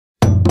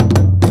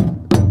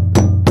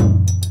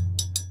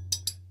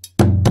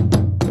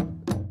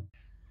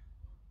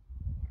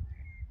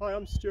Hi,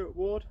 I'm Stuart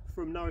Ward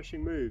from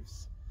Nourishing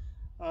Moves.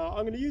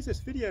 I'm going to use this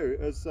video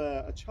as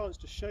a chance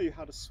to show you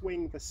how to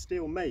swing the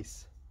steel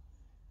mace,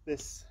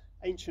 this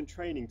ancient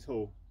training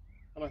tool.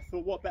 And I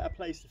thought, what better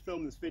place to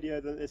film this video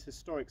than this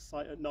historic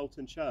site at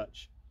Knowlton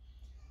Church.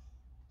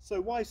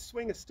 So why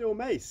swing a steel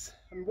mace?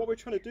 I mean, what we're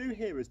trying to do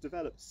here is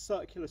develop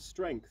circular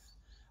strength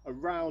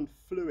around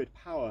fluid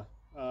power.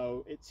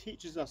 It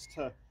teaches us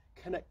to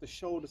connect the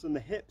shoulders and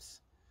the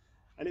hips.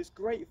 And it's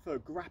great for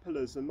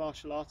grapplers and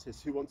martial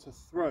artists who want to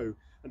throw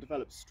and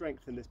develop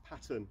strength in this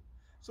pattern.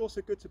 It's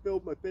also good to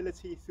build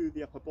mobility through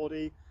the upper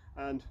body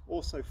and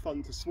also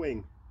fun to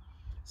swing.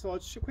 So I'll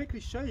quickly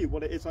show you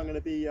what it is I'm going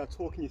to be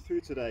talking you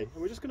through today.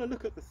 And we're just going to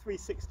look at the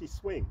 360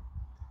 swing.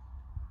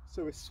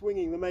 So we're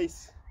swinging the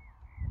mace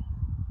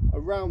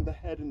around the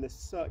head in this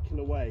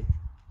circular way.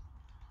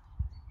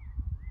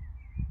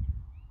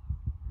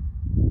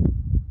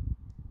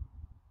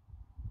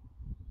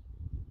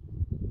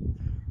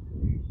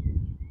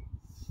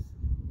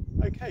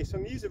 Okay, so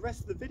I'm going to use the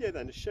rest of the video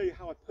then to show you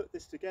how I put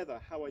this together,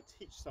 how I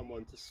teach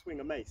someone to swing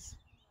a mace.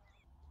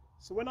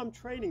 So when I'm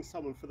training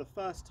someone for the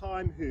first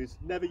time who's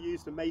never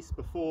used a mace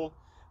before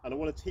and I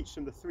want to teach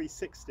them the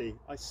 360,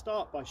 I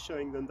start by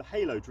showing them the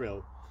halo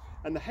drill.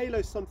 And the halo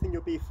is something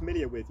you'll be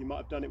familiar with. You might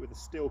have done it with a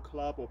steel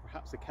club or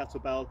perhaps a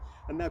kettlebell,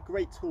 and they're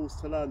great tools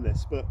to learn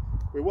this, but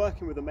we're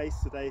working with a mace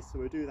today, so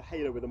we'll do the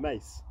halo with a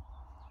mace.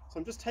 So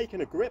I'm just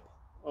taking a grip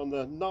on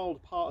the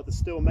gnarled part of the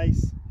steel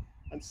mace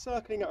and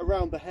circling it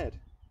around the head.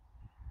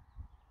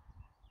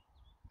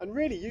 And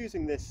really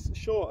using this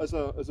short as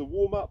a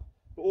warm-up,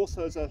 but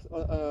also as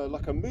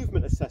like a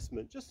movement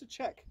assessment, just to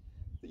check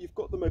that you've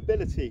got the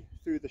mobility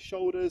through the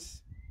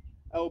shoulders,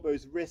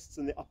 elbows, wrists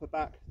and the upper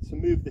back to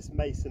move this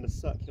mace in a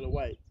circular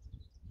way.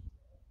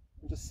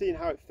 And just seeing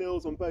how it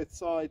feels on both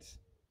sides.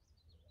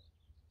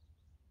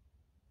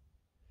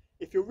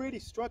 If you're really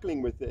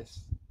struggling with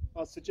this,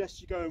 I'd suggest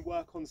you go and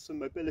work on some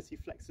mobility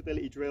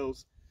flexibility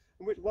drills,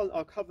 and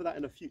I'll cover that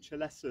in a future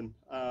lesson,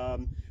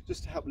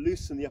 just to help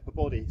loosen the upper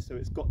body so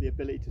it's got the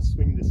ability to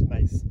swing this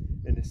mace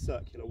in this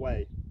circular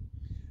way.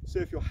 So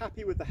if you're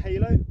happy with the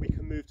halo, we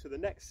can move to the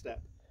next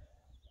step,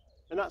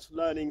 and that's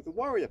learning the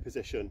warrior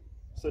position.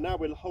 So now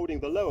we're holding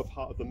the lower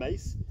part of the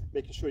mace,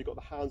 making sure you've got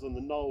the hands on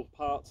the gnarled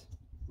part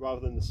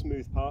rather than the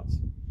smooth part,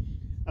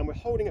 and we're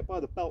holding it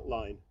by the belt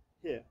line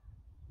here,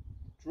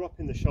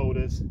 dropping the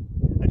shoulders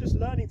and just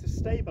learning to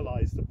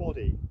stabilize the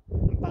body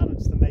and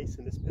balance the mace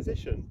in this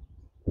position,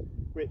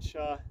 which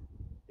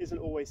isn't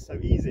always so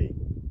easy.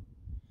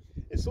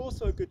 It's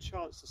also a good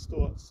chance to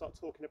start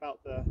talking about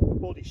the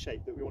body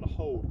shape that we want to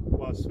hold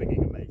while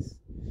swinging a mace.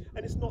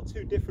 And it's not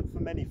too different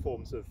from many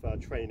forms of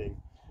training.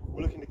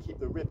 We're looking to keep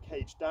the rib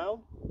cage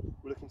down,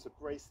 we're looking to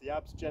brace the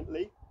abs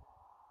gently,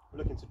 we're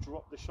looking to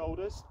drop the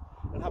shoulders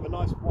and have a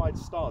nice wide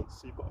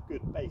stance so you've got a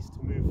good base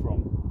to move from.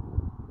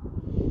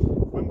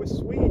 When we're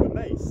swinging a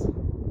mace,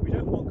 we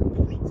don't want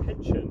complete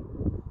tension.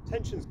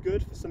 Tension's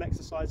good for some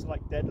exercises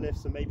like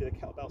deadlifts and maybe the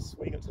kettlebell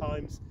swing at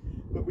times,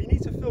 but we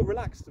need to feel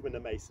relaxed to win the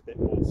mace a bit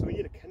more. So we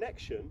need a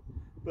connection,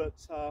 but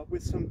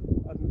with some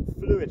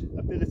fluid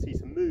ability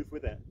to move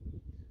with it.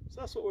 So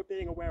that's what we're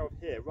being aware of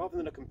here, rather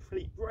than a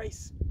complete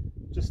brace,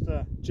 just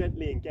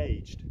gently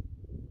engaged.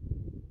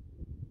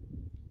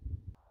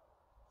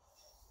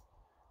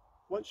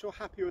 Once you're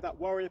happy with that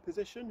warrior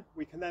position,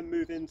 we can then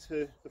move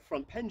into the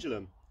front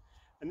pendulum.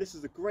 And this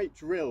is a great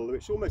drill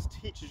which almost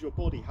teaches your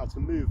body how to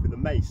move with a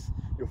mace.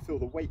 You'll feel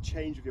the weight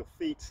change of your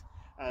feet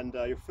and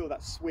you'll feel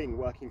that swing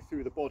working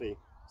through the body.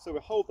 So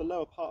we'll hold the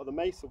lower part of the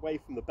mace away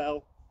from the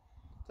bell,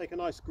 take a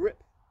nice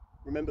grip,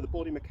 remember the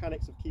body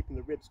mechanics of keeping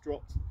the ribs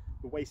dropped,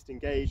 the waist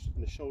engaged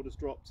and the shoulders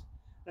dropped.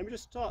 And we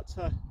just start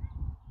to,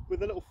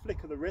 with a little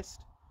flick of the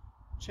wrist,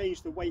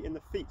 change the weight in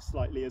the feet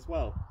slightly as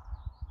well.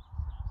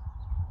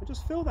 And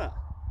just feel that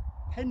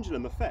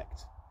pendulum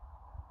effect.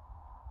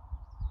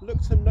 Look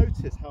to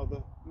notice how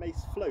the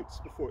mace floats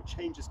before it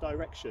changes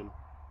direction.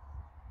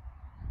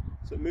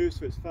 So it moves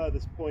to its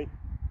furthest point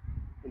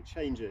and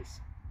changes.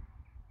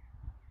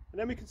 And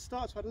then we can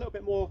start to add a little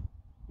bit more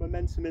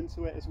momentum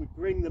into it as we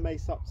bring the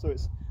mace up so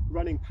it's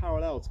running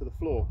parallel to the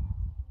floor.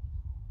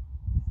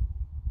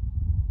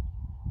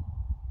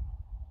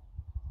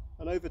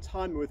 And over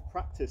time, with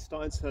practice,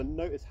 starting to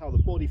notice how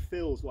the body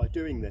feels while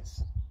doing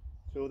this.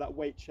 Feel that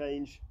weight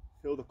change,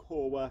 feel the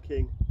core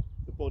working,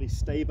 the body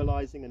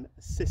stabilizing and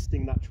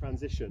assisting that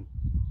transition.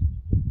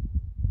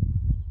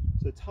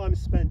 So time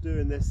spent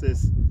doing this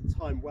is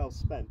time well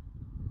spent.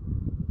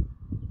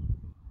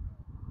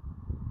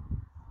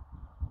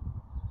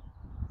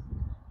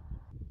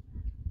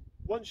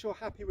 Once you're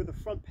happy with the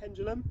front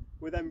pendulum,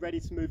 we're then ready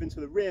to move into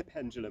the rear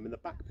pendulum in the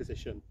back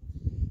position.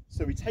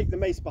 So we take the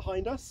mace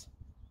behind us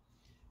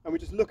and we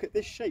just look at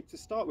this shape to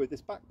start with,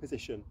 this back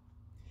position.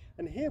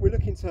 And here we're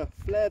looking to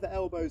flare the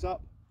elbows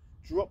up,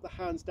 drop the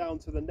hands down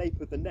to the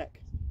nape of the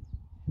neck.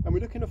 And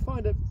we're looking to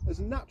find as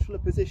natural a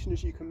position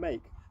as you can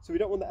make. So we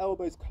don't want the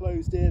elbows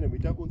closed in and we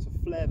don't want to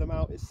flare them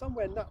out. It's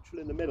somewhere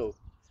natural in the middle.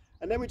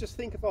 And then we just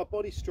think of our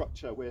body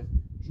structure. We're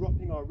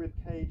dropping our rib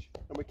cage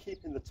and we're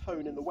keeping the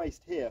tone in the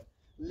waist here,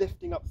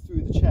 lifting up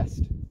through the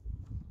chest.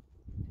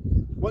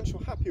 Once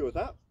you're happy with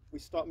that, we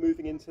start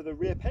moving into the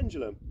rear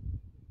pendulum.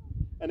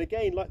 And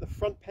again, like the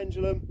front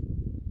pendulum,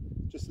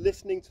 just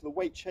listening to the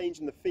weight change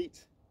in the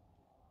feet,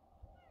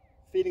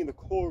 feeling the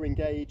core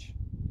engage,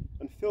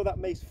 and feel that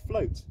mace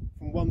float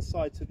from one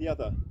side to the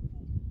other.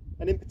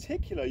 And in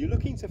particular, you're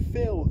looking to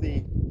feel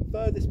the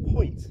furthest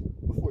point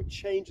before it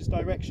changes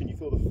direction. You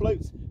feel the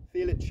float,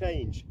 feel it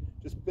change,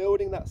 just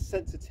building that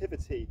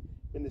sensitivity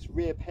in this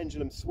rear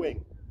pendulum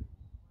swing.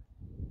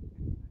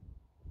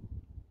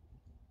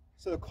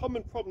 So the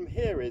common problem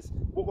here is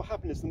what will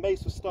happen is the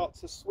mace will start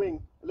to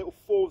swing a little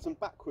forwards and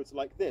backwards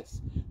like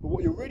this. But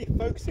what you're really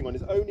focusing on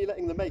is only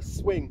letting the mace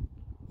swing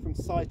from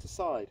side to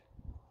side.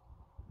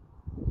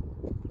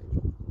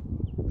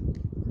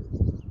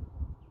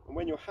 And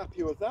when you're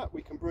happy with that,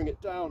 we can bring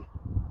it down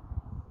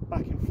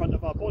back in front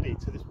of our body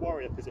to this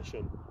warrior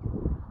position.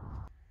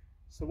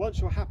 So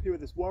once you're happy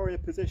with this warrior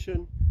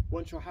position,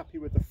 once you're happy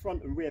with the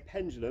front and rear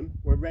pendulum,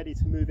 we're ready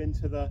to move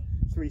into the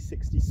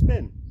 360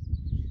 spin.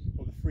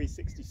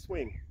 360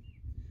 swing.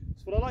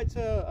 So what I like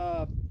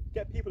to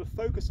get people to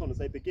focus on as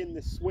they begin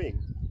this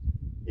swing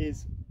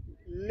is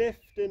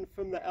lifting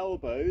from the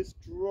elbows,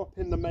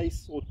 dropping the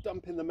mace or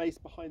dumping the mace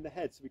behind the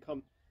head, so we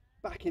come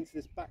back into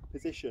this back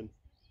position,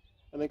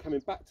 and then coming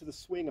back to the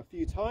swing a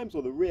few times,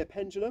 or the rear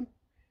pendulum,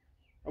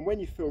 and when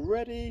you feel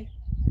ready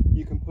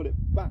you can pull it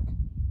back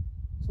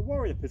to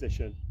warrior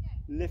position.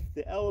 Lift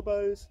the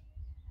elbows,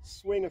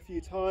 swing a few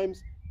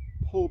times,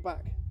 pull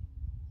back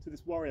to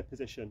this warrior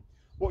position.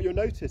 What you'll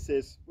notice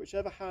is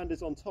whichever hand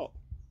is on top,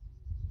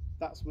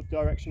 that's what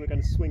direction we're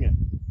going to swing it.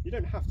 You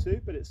don't have to,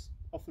 but it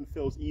often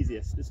feels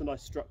easiest. It's a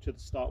nice structure to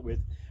start with,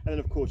 and then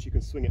of course you can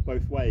swing it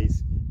both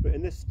ways. But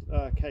in this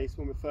case,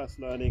 when we're first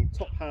learning,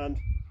 top hand,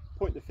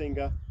 point the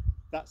finger,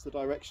 that's the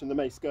direction the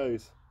mace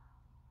goes.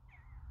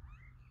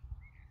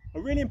 A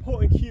really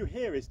important cue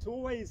here is to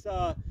always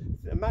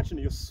imagine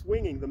that you're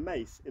swinging the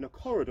mace in a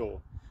corridor.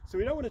 So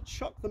we don't want to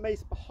chuck the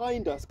mace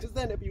behind us, because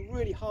then it'd be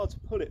really hard to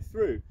pull it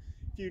through.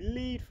 If you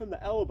lead from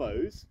the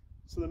elbows,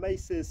 so the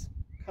mace is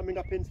coming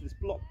up into this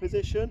block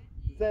position,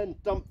 then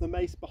dump the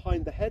mace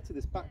behind the head to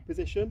this back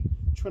position,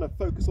 trying to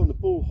focus on the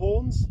bull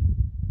horns,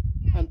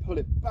 and pull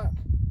it back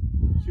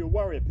to your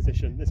warrior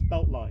position, this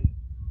belt line.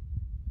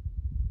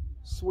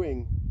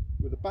 Swing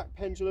with the back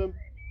pendulum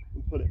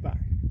and pull it back.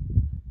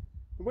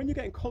 And when you're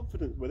getting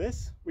confident with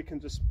this, we can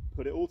just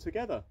put it all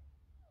together.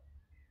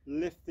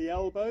 Lift the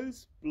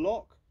elbows,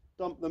 block,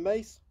 dump the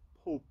mace,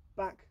 pull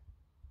back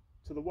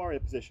to the warrior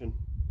position.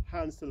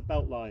 Hands to the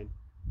belt line.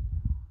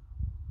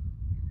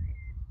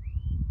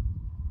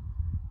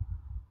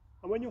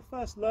 And when you're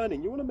first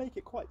learning, you want to make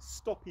it quite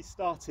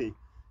stoppy-starty,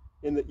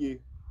 in that you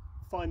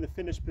find the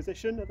finish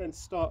position and then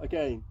start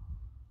again.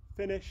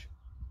 Finish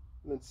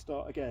and then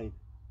start again.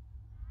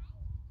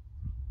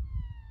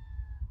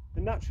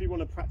 And naturally you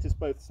want to practice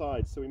both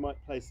sides, so we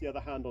might place the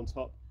other hand on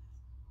top.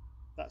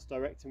 That's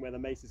directing where the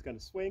mace is going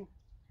to swing.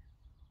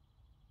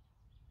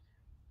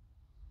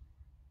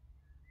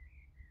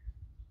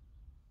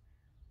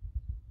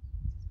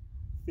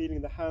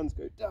 Feeling the hands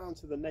go down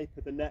to the nape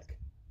of the neck,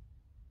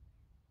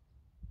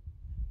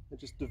 and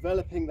just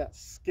developing that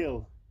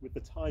skill with the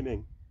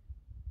timing.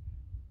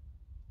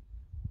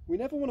 We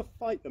never want to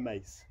fight the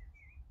mace.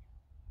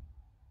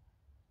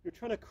 You're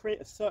trying to create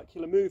a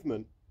circular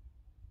movement,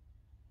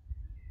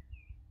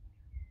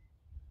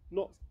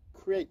 not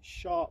create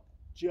sharp,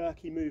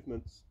 jerky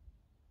movements.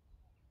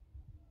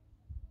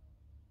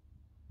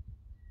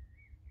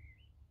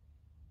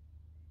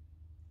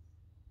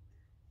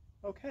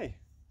 Okay.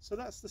 So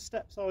that's the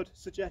steps I would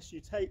suggest you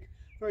take.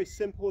 Very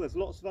simple, there's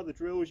lots of other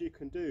drills you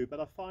can do,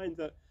 but I find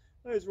that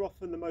those are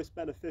often the most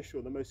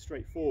beneficial, the most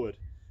straightforward.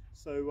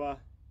 So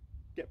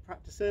get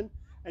practicing.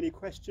 Any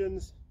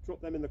questions, drop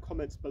them in the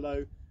comments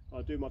below.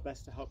 I'll do my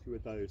best to help you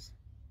with those.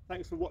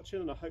 Thanks for watching,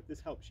 and I hope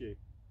this helps you.